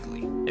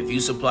drastically. If you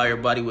supply your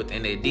body with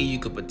NAD, you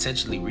could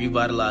potentially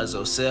revitalize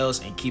those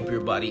cells and keep your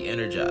body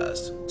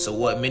energized. So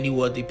what many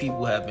wealthy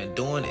people have been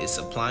doing is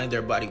supplying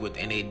their body with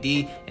NAD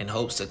in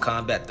hopes to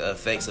combat the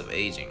effects of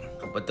aging.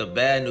 But the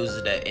bad news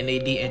is that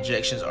NAD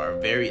injections are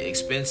very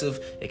expensive.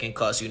 It can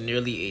cost you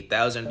nearly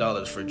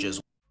 $1,000 for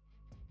just.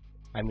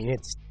 I mean,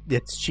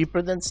 it's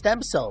cheaper than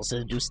stem cells.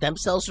 So do stem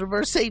cells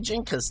reverse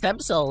aging? Because stem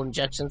cell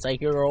injections, I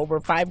hear, are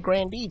over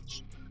 $5,000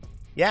 each.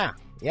 Yeah.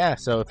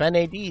 So if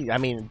NAD, I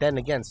mean, then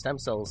again, stem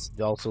cells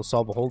also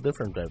solve a whole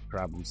different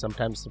problem.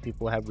 Sometimes the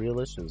people have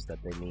real issues that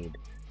they need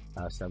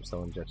stem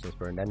cell injections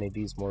for, and NAD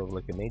is more of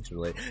like an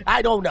age-related.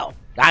 I don't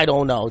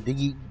know.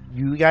 Do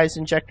you guys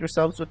inject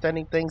yourselves with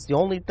any things? The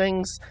only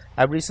things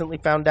I recently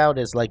found out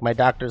is like my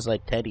doctor's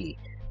like, Teddy,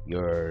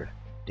 you're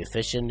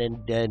deficient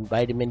in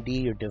vitamin D,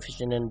 you're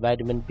deficient in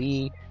vitamin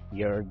B,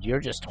 you're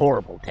just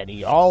horrible,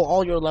 Teddy.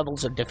 All your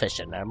levels are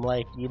deficient. I'm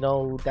like, you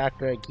know,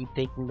 doctor, I keep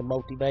taking the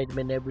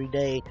multivitamin every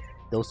day.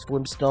 Those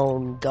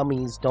Flintstone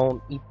gummies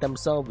don't eat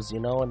themselves, you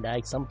know, and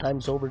I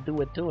sometimes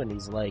overdo it too. And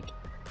he's like,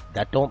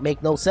 that don't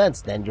make no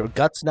sense. Then your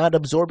gut's not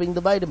absorbing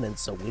the vitamins,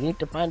 so we need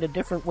to find a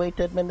different way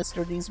to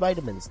administer these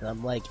vitamins. And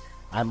I'm like,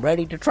 I'm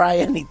ready to try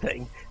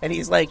anything. And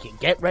he's like,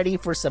 get ready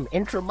for some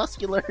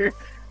intramuscular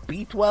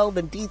B12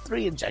 and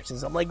D3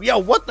 injections. I'm like, yo,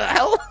 what the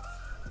hell?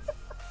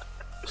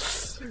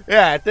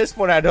 Yeah, at this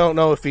point, I don't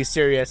know if he's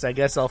serious. I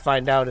guess I'll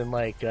find out in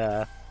like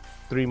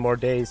 3 more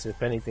days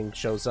if anything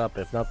shows up.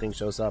 If nothing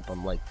shows up,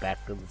 I'm like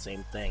back to the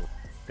same thing.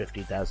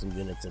 50,000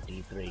 units of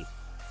D3.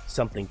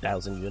 Something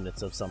thousand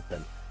units of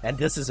something. And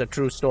this is a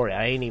true story.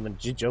 I ain't even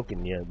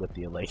joking with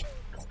you. Like,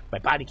 my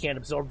body can't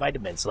absorb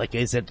vitamins. Like,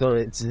 is it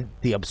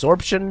the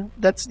absorption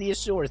that's the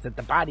issue, or is it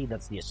the body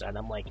that's the issue? And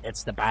I'm like,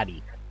 it's the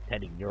body.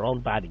 Teddy, your own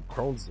body.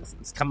 Crohn's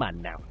disease. Come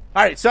on now.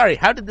 All right, sorry.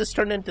 How did this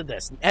turn into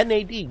this?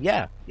 NAD.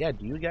 Yeah. Do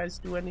you guys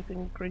do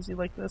anything crazy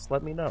like this?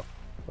 Let me know.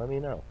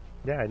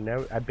 Yeah,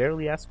 I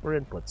barely asked for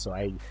input, so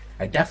I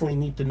definitely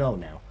need to know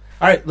now.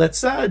 All right,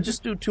 let's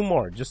just do 2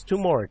 more. Just 2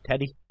 more,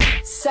 Teddy.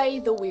 Say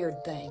the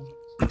weird thing.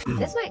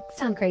 This might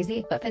sound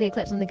crazy, but for the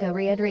eclipse, I'm going to go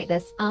reiterate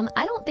this.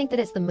 I don't think that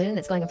it's the moon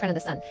that's going in front of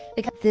the sun,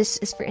 because this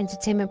is for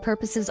entertainment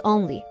purposes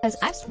only.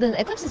 Because the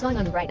eclipse is going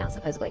on right now,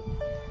 supposedly,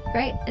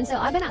 right? And so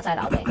I've been outside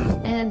all day,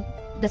 and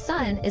the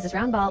sun is this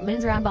round ball,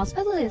 moon's a round ball.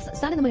 Supposedly the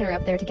sun and the moon are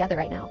up there together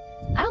right now.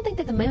 I don't think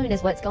that the moon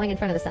is what's going in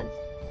front of the sun.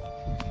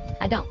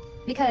 I don't,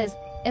 because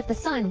if the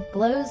sun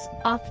glows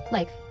off,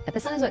 like, if the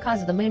sun is what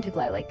causes the moon to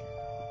glow, like,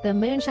 the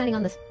moon shining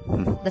on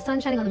the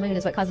sun shining on the moon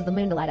is what causes the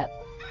moon to light up.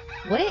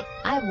 Wouldn't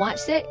I have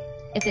watched it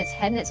if it's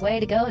heading its way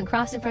to go and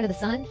cross in front of the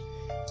sun?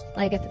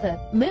 Like, if the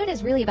moon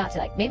is really about to,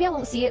 like, maybe I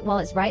won't see it while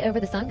it's right over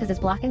the sun because it's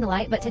blocking the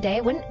light, but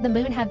today, wouldn't the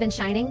moon have been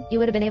shining? You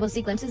would have been able to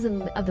see glimpses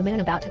of the moon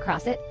about to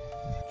cross it.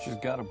 She's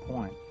got a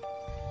point.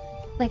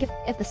 Like,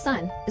 if the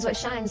sun is what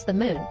shines the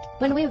moon,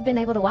 wouldn't we have been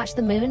able to watch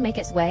the moon make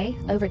its way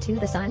over to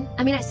the sun?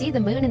 I mean, I see the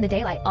moon in the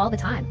daylight all the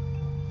time.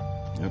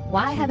 Yep.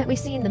 Why haven't we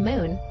seen the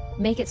moon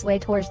make its way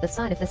towards the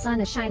sun if the sun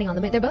is shining on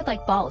the moon? They're both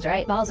like balls,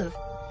 right? Balls of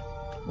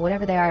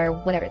whatever they are,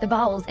 whatever. The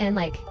balls, and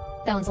like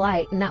that one's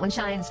light and that one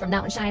shines from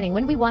that one shining.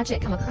 When we watch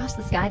it come across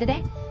the sky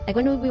today, like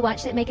when we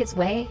watch it make its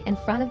way in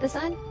front of the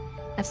sun?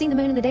 I've seen the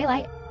moon in the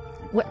daylight.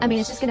 I mean,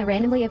 it's just going to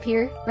randomly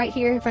appear right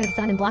here in front of the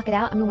sun and block it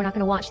out. I mean, we're not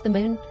going to watch the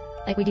moon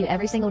like we do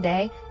every single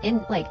day.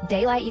 In like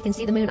daylight, you can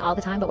see the moon all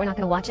the time, but we're not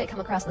going to watch it come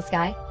across the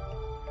sky,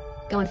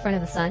 go in front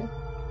of the sun,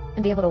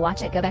 and be able to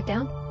watch it go back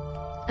down.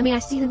 I mean, I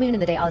see the moon in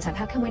the day all the time.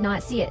 How come we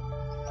not see it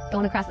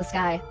going across the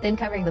sky, then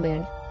covering the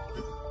moon,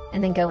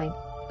 and then going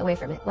away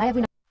from it? Why have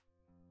we not?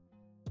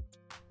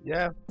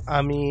 Yeah,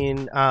 I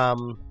mean,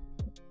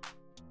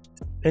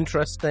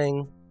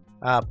 interesting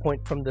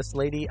point from this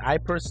lady. I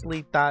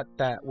personally thought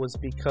that was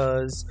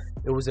because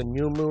it was a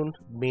new moon,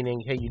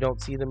 meaning, hey, you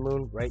don't see the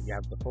moon, right? You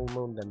have the full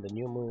moon, then the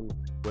new moon,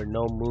 where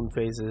no moon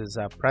phases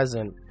are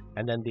present,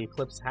 and then the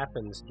eclipse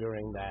happens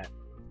during that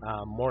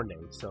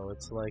morning. So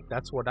it's like,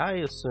 that's what I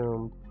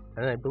assumed,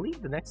 and I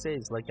believe the next day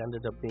is like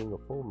ended up being a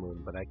full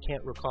moon, but I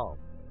can't recall.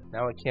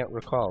 Now I can't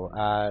recall.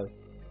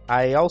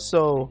 I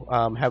also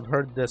have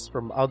heard this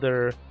from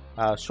other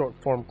short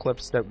form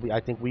clips that I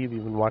think we've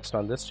even watched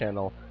on this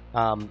channel,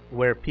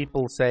 where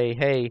people say,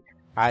 hey,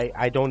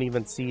 I don't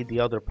even see the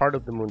other part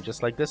of the moon,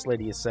 just like this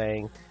lady is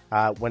saying,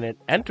 when it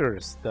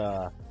enters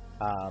the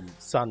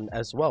sun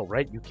as well,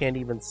 right? You can't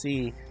even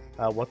see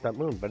what that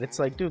moon, but it's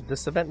like, dude,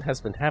 this event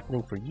has been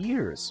happening for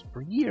years.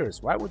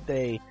 Why would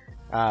they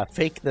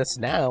fake this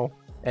now?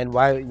 And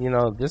why,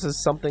 this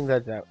is something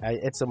that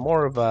it's a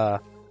more of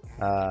a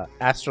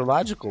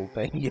astrological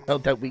thing,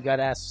 that we got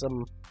to ask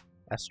some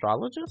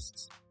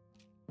astrologists,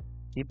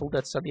 people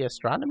that study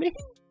astronomy.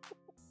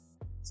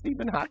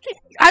 Stephen Hawking?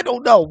 I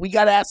don't know. We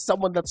gotta ask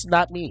someone that's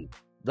not me.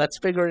 Let's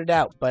figure it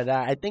out. But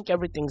I think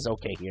everything's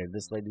okay here.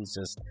 This lady's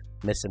just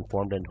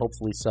misinformed, and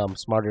hopefully some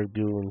smarter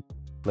goon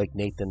like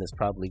Nathan is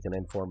probably gonna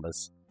inform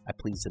us.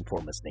 Please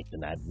inform us,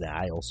 Nathan.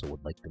 I also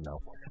would like to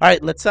know. All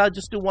right, let's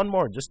just do one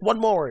more. Just one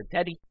more,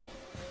 Teddy.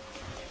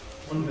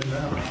 One minute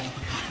now.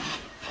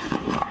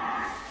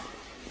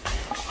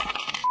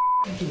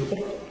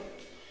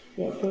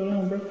 What fell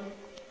down, bro?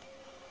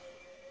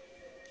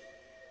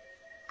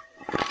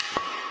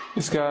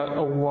 It's got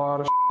a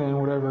lot of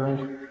and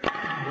whatever.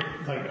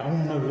 Like, I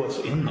want to know what's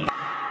in there.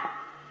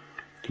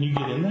 Can you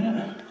get in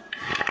that?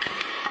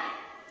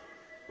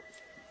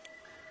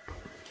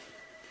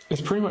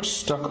 It's pretty much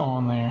stuck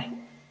on there.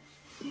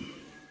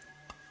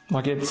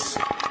 Like, it's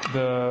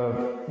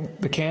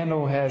the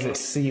candle has it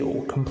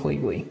sealed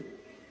completely.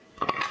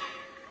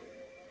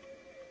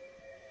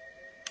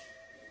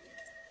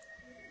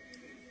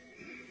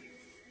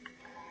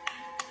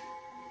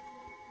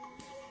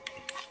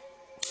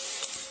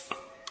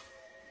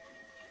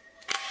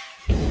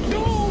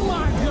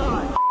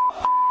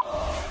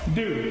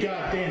 Dude,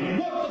 goddamn,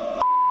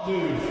 what the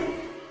dude?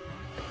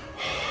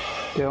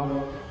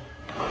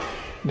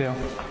 Dale.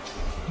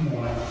 Come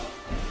on now.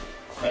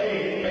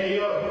 Hey,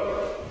 yo.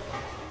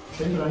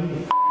 Say what I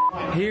need.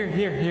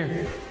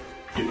 Here.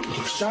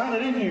 Shine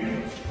it in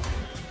here.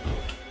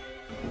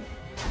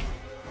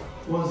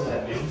 What's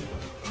that, dude?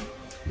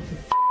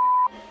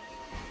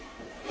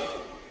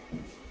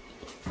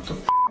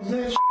 What the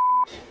is that?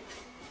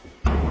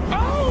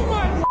 Oh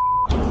my!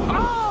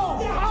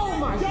 Oh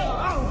my God!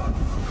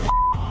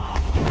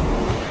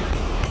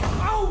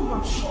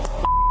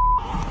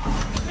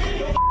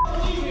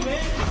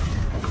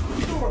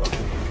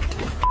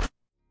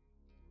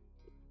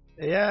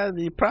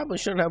 you probably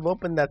shouldn't have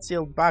opened that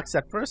sealed box.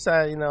 At first,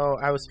 you know,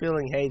 I was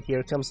feeling, hey,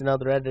 here comes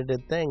another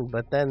edited thing.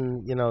 But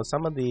then, you know,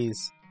 some of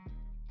these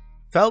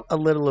felt a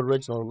little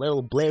original, a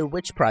little Blair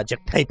Witch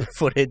Project type of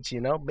footage, you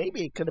know.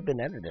 Maybe it could have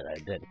been edited. I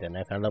did. Then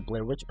I found out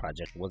Blair Witch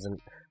Project wasn't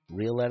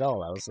real at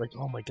all. I was like,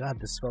 oh my god,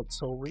 this felt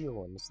so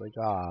real. And it's like,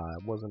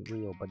 it wasn't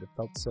real, but it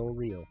felt so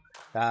real.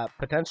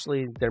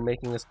 Potentially, they're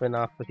making a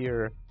spin-off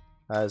here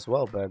as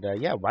well. But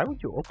yeah, why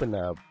would you open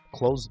a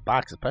closed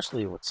box,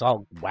 especially with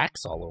all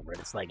wax all over it?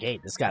 It's like, hey,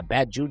 this got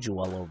bad juju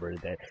all over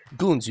it.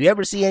 Goons,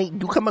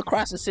 you come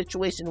across a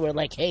situation where,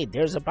 like, hey,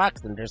 there's a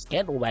box and there's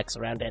candle wax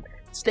around it?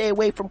 Stay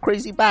away from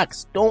crazy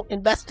box. Don't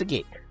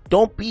investigate.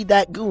 Don't be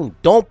that goon.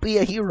 Don't be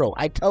a hero.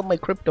 I tell my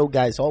crypto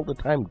guys all the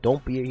time,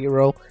 don't be a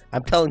hero.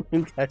 I'm telling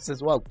you guys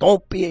as well,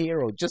 don't be a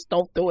hero. Just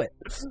don't do it.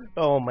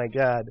 Oh my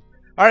god.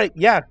 All right,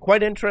 yeah,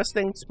 quite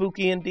interesting,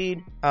 spooky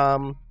indeed.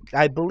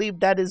 I believe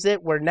that is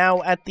it. We're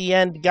now at the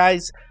end,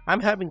 guys. I'm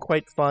having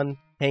quite fun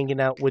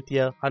hanging out with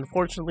you.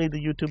 Unfortunately,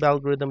 the YouTube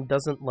algorithm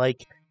doesn't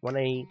like when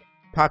I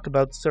talk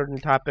about certain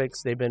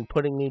topics. They've been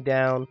putting me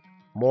down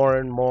more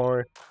and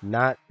more,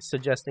 not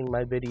suggesting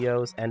my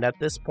videos. And at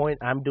this point,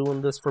 I'm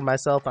doing this for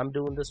myself. I'm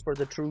doing this for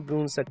the true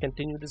goons that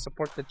continue to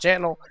support the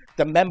channel.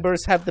 The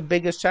members have the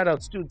biggest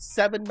shoutouts. Dude,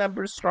 7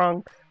 members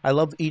strong. I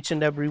love each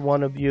and every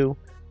one of you.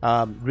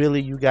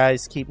 Really, you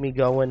guys keep me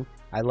going.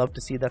 I love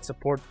to see that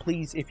support.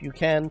 Please, if you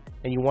can,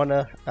 and you want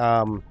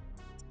to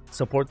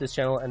support this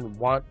channel and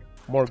want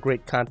more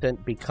great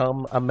content,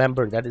 become a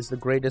member. That is the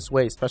greatest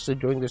way, especially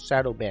during the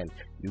shadow ban.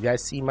 You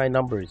guys see my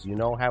numbers. You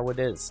know how it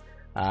is.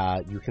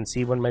 You can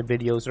see when my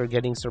videos are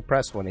getting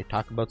suppressed when I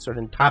talk about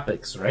certain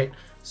topics, right?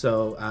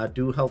 So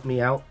do help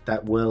me out.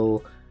 That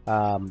will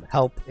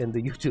help in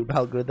the YouTube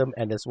algorithm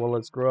and as well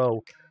as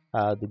grow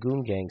the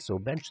Goon Gang. So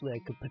eventually I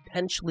could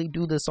potentially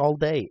do this all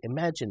day.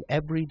 Imagine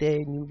every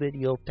day a new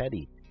video of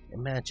Teddy.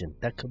 Imagine,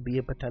 that could be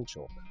a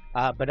potential.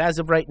 But as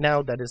of right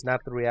now, that is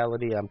not the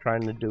reality. I'm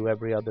trying to do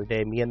every other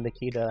day. Me and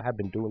Nikita have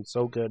been doing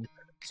so good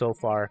so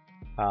far.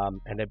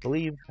 And I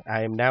believe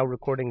I am now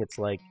recording, it's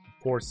like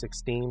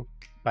 4:16.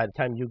 By the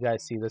time you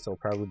guys see this, it'll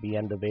probably be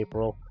end of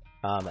April.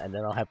 And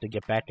then I'll have to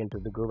get back into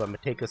the groove. I'm going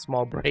to take a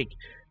small break,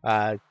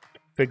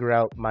 figure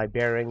out my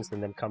bearings,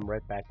 and then come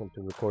right back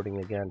into recording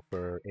again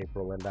for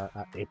April and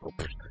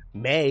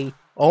May.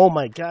 Oh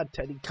my god,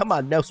 Teddy, come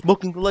on now,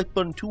 smoking the like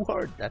button too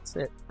hard. That's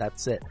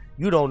it.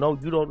 You don't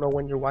know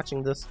when you're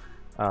watching this.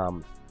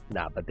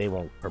 Nah, but they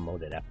won't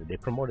promote it after. They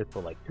promote it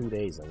for like 2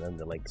 days and then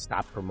they like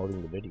stop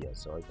promoting the video.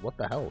 So like, what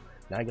the hell?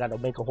 Now I gotta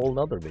make a whole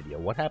nother video.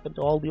 What happened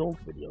to all the old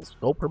videos?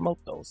 Go promote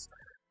those.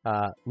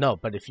 No,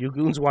 but if you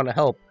goons want to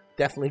help,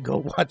 definitely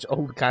go watch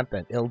old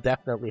content. It'll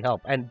definitely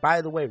help. And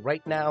by the way,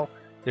 right now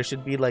there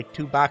should be like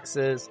 2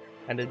 boxes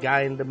and a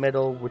guy in the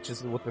middle, which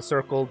is with the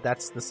circle.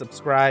 That's the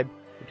subscribe.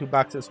 The 2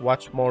 boxes,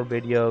 watch more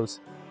videos.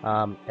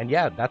 And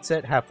yeah, that's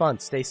it. Have fun.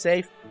 Stay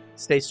safe.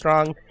 Stay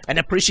strong. And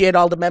appreciate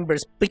all the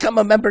members. Become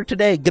a member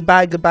today.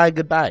 Goodbye, goodbye,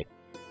 goodbye.